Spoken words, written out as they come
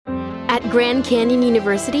At Grand Canyon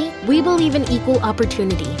University, we believe in equal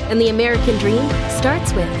opportunity, and the American dream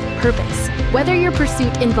starts with purpose. Whether your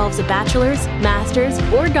pursuit involves a bachelor's, master's,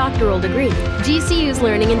 or doctoral degree, GCU's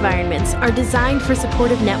learning environments are designed for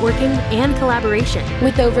supportive networking and collaboration.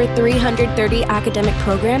 With over 330 academic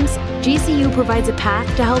programs, GCU provides a path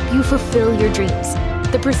to help you fulfill your dreams.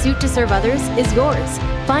 The pursuit to serve others is yours.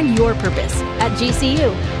 Find your purpose at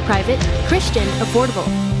GCU. Private, Christian, affordable.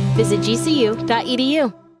 Visit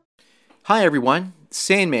gcu.edu. Hi everyone,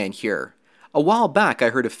 Sandman here. A while back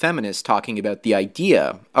I heard a feminist talking about the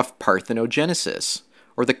idea of parthenogenesis,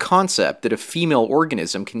 or the concept that a female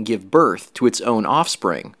organism can give birth to its own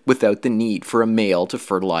offspring without the need for a male to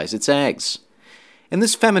fertilize its eggs. And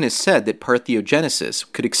this feminist said that parthenogenesis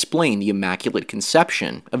could explain the Immaculate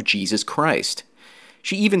Conception of Jesus Christ.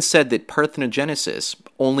 She even said that parthenogenesis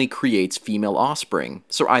only creates female offspring,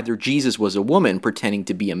 so either Jesus was a woman pretending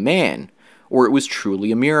to be a man, or it was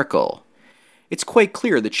truly a miracle. It's quite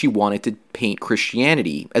clear that she wanted to paint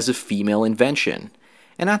Christianity as a female invention,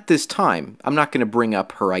 and at this time, I'm not going to bring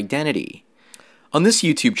up her identity. On this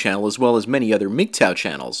YouTube channel, as well as many other MGTOW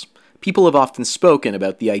channels, people have often spoken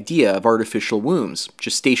about the idea of artificial wombs,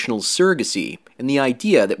 gestational surrogacy, and the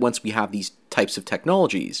idea that once we have these types of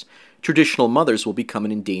technologies, traditional mothers will become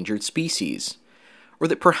an endangered species, or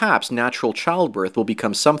that perhaps natural childbirth will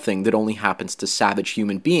become something that only happens to savage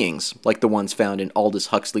human beings, like the ones found in Aldous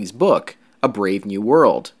Huxley's book, A Brave New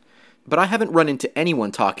World. But I haven't run into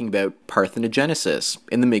anyone talking about parthenogenesis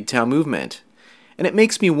in the MGTOW movement, and it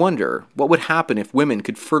makes me wonder what would happen if women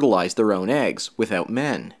could fertilize their own eggs without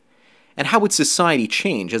men, and how would society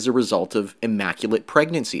change as a result of immaculate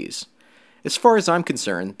pregnancies? As far as I'm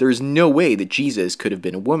concerned, there is no way that Jesus could have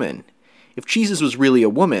been a woman. If Jesus was really a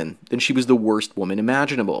woman, then she was the worst woman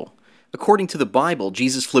imaginable. According to the Bible,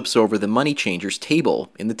 Jesus flips over the money changer's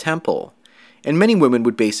table in the temple, and many women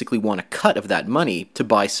would basically want a cut of that money to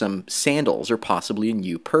buy some sandals or possibly a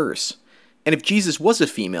new purse. And if Jesus was a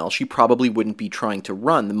female, she probably wouldn't be trying to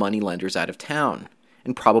run the moneylenders out of town,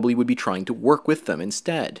 and probably would be trying to work with them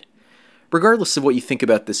instead. Regardless of what you think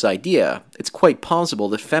about this idea, it's quite possible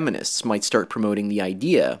that feminists might start promoting the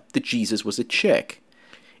idea that Jesus was a chick.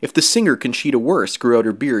 If the singer Conchita Wurst grew out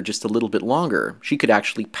her beard just a little bit longer, she could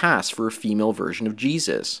actually pass for a female version of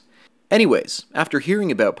Jesus. Anyways, after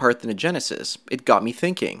hearing about parthenogenesis, it got me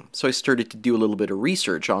thinking, so I started to do a little bit of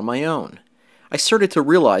research on my own. I started to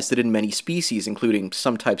realize that in many species, including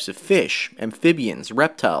some types of fish, amphibians,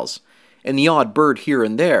 reptiles, and the odd bird here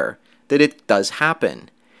and there, that it does happen,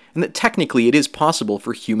 and that technically it is possible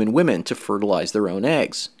for human women to fertilize their own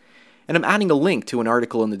eggs. And I'm adding a link to an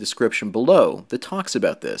article in the description below that talks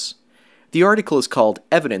about this. The article is called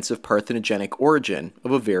Evidence of Parthenogenic Origin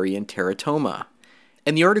of Ovarian Teratoma.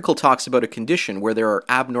 And the article talks about a condition where there are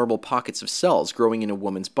abnormal pockets of cells growing in a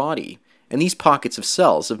woman's body, and these pockets of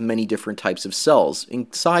cells have many different types of cells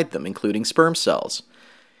inside them, including sperm cells.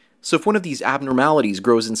 So if one of these abnormalities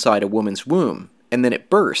grows inside a woman's womb, and then it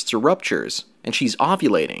bursts or ruptures, and she's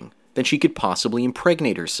ovulating, then she could possibly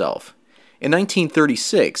impregnate herself. In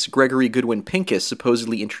 1936, Gregory Goodwin Pincus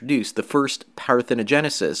supposedly introduced the first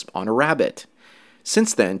parthenogenesis on a rabbit.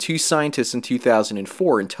 Since then, two scientists in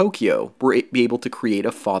 2004 in Tokyo were able to create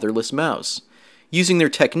a fatherless mouse. Using their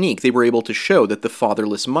technique, they were able to show that the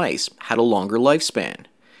fatherless mice had a longer lifespan.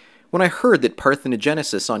 When I heard that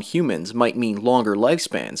parthenogenesis on humans might mean longer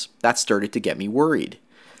lifespans, that started to get me worried.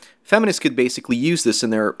 Feminists could basically use this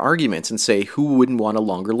in their arguments and say who wouldn't want a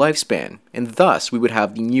longer lifespan, and thus we would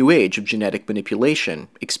have the new age of genetic manipulation,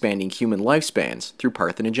 expanding human lifespans through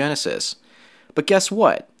parthenogenesis. But guess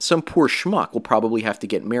what? Some poor schmuck will probably have to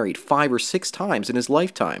get married 5 or 6 times in his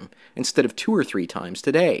lifetime, instead of 2 or 3 times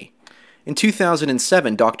today. In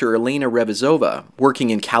 2007, Dr. Elena Revizova,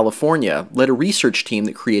 working in California, led a research team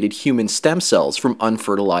that created human stem cells from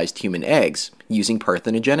unfertilized human eggs, using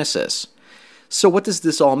parthenogenesis. So what does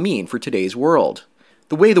this all mean for today's world?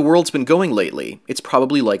 The way the world's been going lately, it's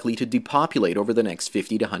probably likely to depopulate over the next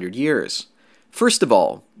 50 to 100 years. First of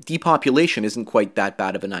all, depopulation isn't quite that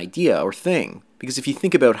bad of an idea or thing, because if you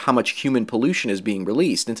think about how much human pollution is being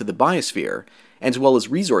released into the biosphere, as well as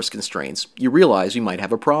resource constraints, you realize we might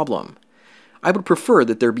have a problem. I would prefer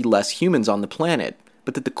that there be less humans on the planet,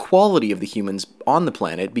 but that the quality of the humans on the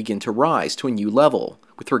planet begin to rise to a new level,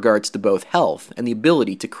 with regards to both health and the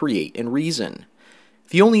ability to create and reason.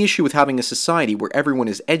 The only issue with having a society where everyone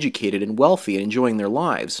is educated and wealthy and enjoying their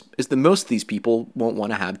lives is that most of these people won't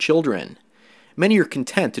want to have children. Many are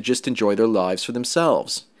content to just enjoy their lives for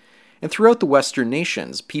themselves. And throughout the Western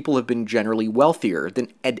nations, people have been generally wealthier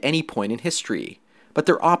than at any point in history, but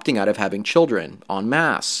they're opting out of having children en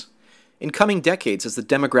masse. In coming decades, as the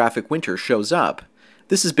demographic winter shows up,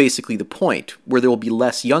 This is basically the point, where there will be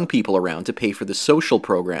less young people around to pay for the social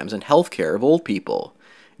programs and healthcare of old people.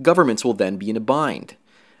 Governments will then be in a bind.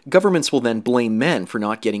 Governments will then blame men for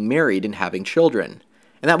not getting married and having children,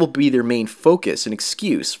 and that will be their main focus and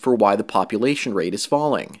excuse for why the population rate is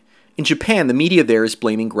falling. In Japan, the media there is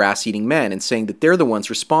blaming grass-eating men and saying that they're the ones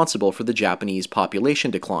responsible for the Japanese population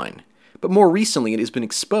decline. But more recently, it has been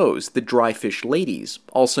exposed that dry-fish ladies,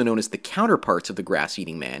 also known as the counterparts of the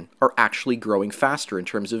grass-eating man, are actually growing faster in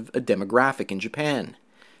terms of a demographic in Japan.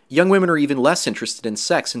 Young women are even less interested in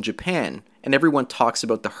sex in Japan, and everyone talks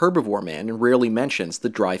about the herbivore man and rarely mentions the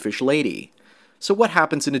dry-fish lady. So what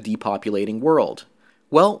happens in a depopulating world?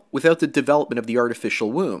 Well, without the development of the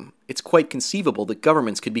artificial womb, it's quite conceivable that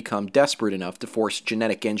governments could become desperate enough to force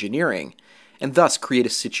genetic engineering, and thus create a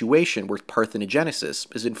situation where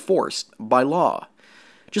parthenogenesis is enforced by law.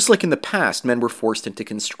 Just like in the past, men were forced into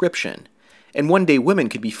conscription, and one day women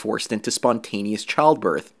could be forced into spontaneous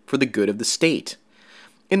childbirth for the good of the state.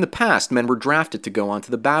 In the past, men were drafted to go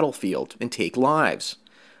onto the battlefield and take lives.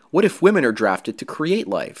 What if women are drafted to create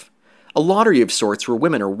life? A lottery of sorts where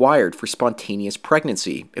women are wired for spontaneous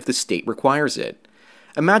pregnancy if the state requires it.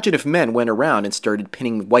 Imagine if men went around and started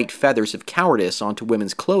pinning white feathers of cowardice onto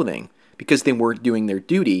women's clothing because they weren't doing their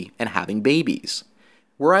duty and having babies.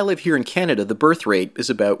 Where I live here in Canada, the birth rate is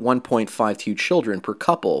about 1.52 children per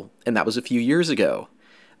couple, and that was a few years ago.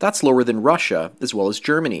 That's lower than Russia, as well as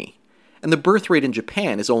Germany. And the birth rate in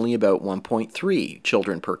Japan is only about 1.3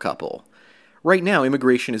 children per couple. Right now,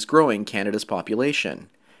 immigration is growing Canada's population.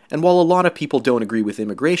 And while a lot of people don't agree with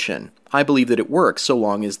immigration, I believe that it works so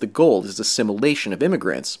long as the goal is assimilation of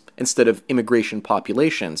immigrants, instead of immigration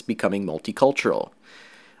populations becoming multicultural.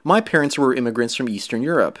 My parents were immigrants from Eastern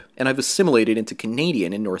Europe, and I've assimilated into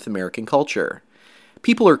Canadian and North American culture.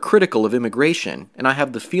 People are critical of immigration, and I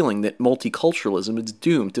have the feeling that multiculturalism is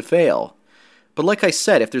doomed to fail. But like I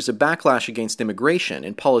said, if there's a backlash against immigration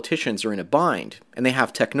and politicians are in a bind, and they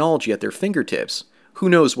have technology at their fingertips, who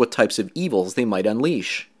knows what types of evils they might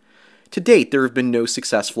unleash? To date, there have been no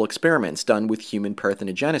successful experiments done with human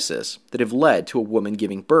parthenogenesis that have led to a woman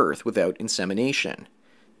giving birth without insemination.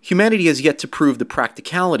 Humanity has yet to prove the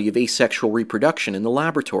practicality of asexual reproduction in the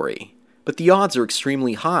laboratory, but the odds are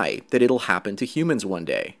extremely high that it'll happen to humans one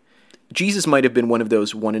day. Jesus might have been one of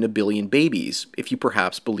those 1 in a billion babies, if you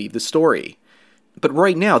perhaps believe the story. But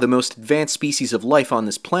right now, the most advanced species of life on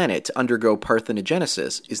this planet to undergo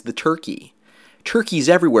parthenogenesis is the turkey. Turkeys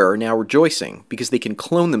everywhere are now rejoicing because they can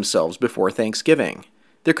clone themselves before Thanksgiving.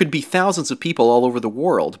 There could be thousands of people all over the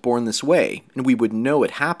world born this way, and we would know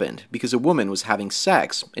it happened because a woman was having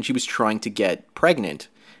sex and she was trying to get pregnant,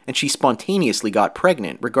 and she spontaneously got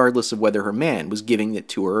pregnant regardless of whether her man was giving it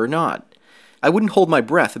to her or not. I wouldn't hold my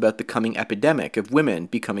breath about the coming epidemic of women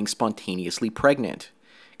becoming spontaneously pregnant.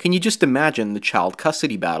 Can you just imagine the child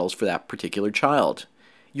custody battles for that particular child?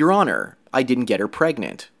 Your Honor, I didn't get her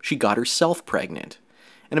pregnant. She got herself pregnant.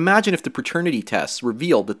 And imagine if the paternity tests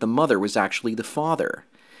revealed that the mother was actually the father.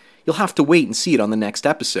 You'll have to wait and see it on the next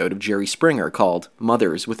episode of Jerry Springer called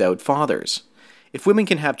Mothers Without Fathers. If women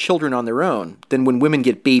can have children on their own, then when women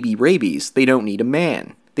get baby rabies, they don't need a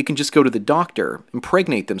man. They can just go to the doctor,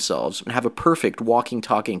 impregnate themselves, and have a perfect walking,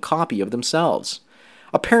 talking copy of themselves.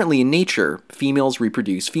 Apparently in nature, females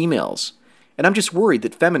reproduce females. And I'm just worried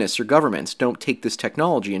that feminists or governments don't take this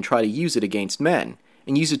technology and try to use it against men,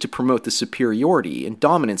 and use it to promote the superiority and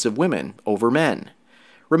dominance of women over men.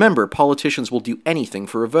 Remember, politicians will do anything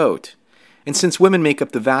for a vote. And since women make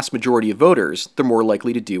up the vast majority of voters, they're more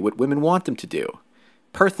likely to do what women want them to do.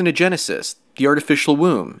 Parthenogenesis, the artificial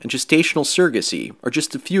womb, and gestational surrogacy are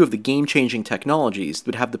just a few of the game-changing technologies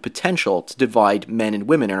that have the potential to divide men and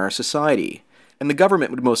women in our society. And the government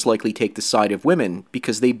would most likely take the side of women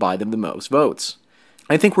because they buy them the most votes.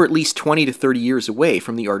 I think we're at least 20 to 30 years away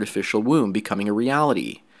from the artificial womb becoming a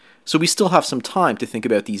reality. So we still have some time to think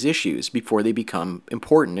about these issues before they become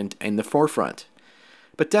important and in the forefront.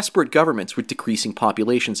 But desperate governments with decreasing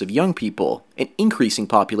populations of young people and increasing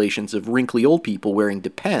populations of wrinkly old people wearing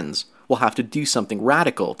Depends will have to do something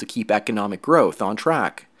radical to keep economic growth on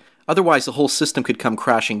track. Otherwise, the whole system could come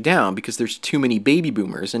crashing down because there's too many baby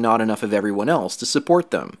boomers and not enough of everyone else to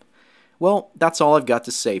support them. Well, that's all I've got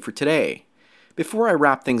to say for today. Before I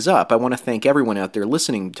wrap things up, I want to thank everyone out there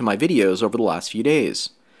listening to my videos over the last few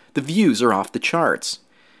days. The views are off the charts.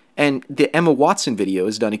 And the Emma Watson video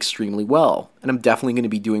has done extremely well, and I'm definitely going to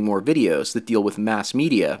be doing more videos that deal with mass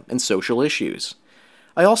media and social issues.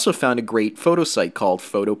 I also found a great photo site called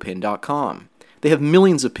photopin.com. They have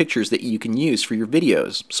millions of pictures that you can use for your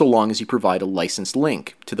videos, so long as you provide a licensed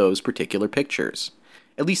link to those particular pictures.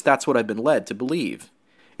 At least that's what I've been led to believe.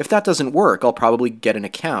 If that doesn't work, I'll probably get an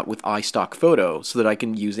account with iStock Photo so that I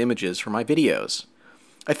can use images for my videos.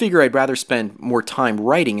 I figure I'd rather spend more time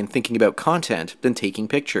writing and thinking about content than taking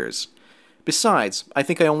pictures. Besides, I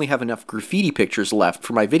think I only have enough graffiti pictures left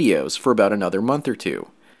for my videos for about another month or two.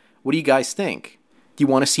 What do you guys think? Do you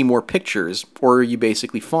want to see more pictures, or are you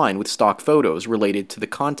basically fine with stock photos related to the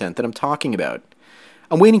content that I'm talking about?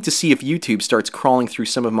 I'm waiting to see if YouTube starts crawling through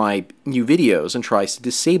some of my new videos and tries to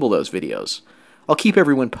disable those videos. I'll keep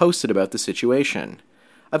everyone posted about the situation.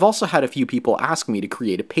 I've also had a few people ask me to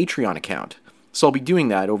create a Patreon account, so I'll be doing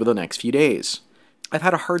that over the next few days. I've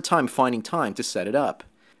had a hard time finding time to set it up,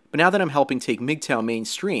 but now that I'm helping take MGTOW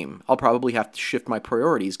mainstream, I'll probably have to shift my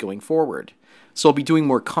priorities going forward. So I'll be doing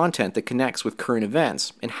more content that connects with current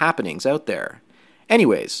events and happenings out there.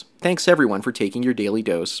 Anyways, thanks everyone for taking your daily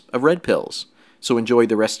dose of red pills. So enjoy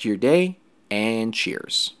the rest of your day, and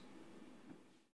cheers.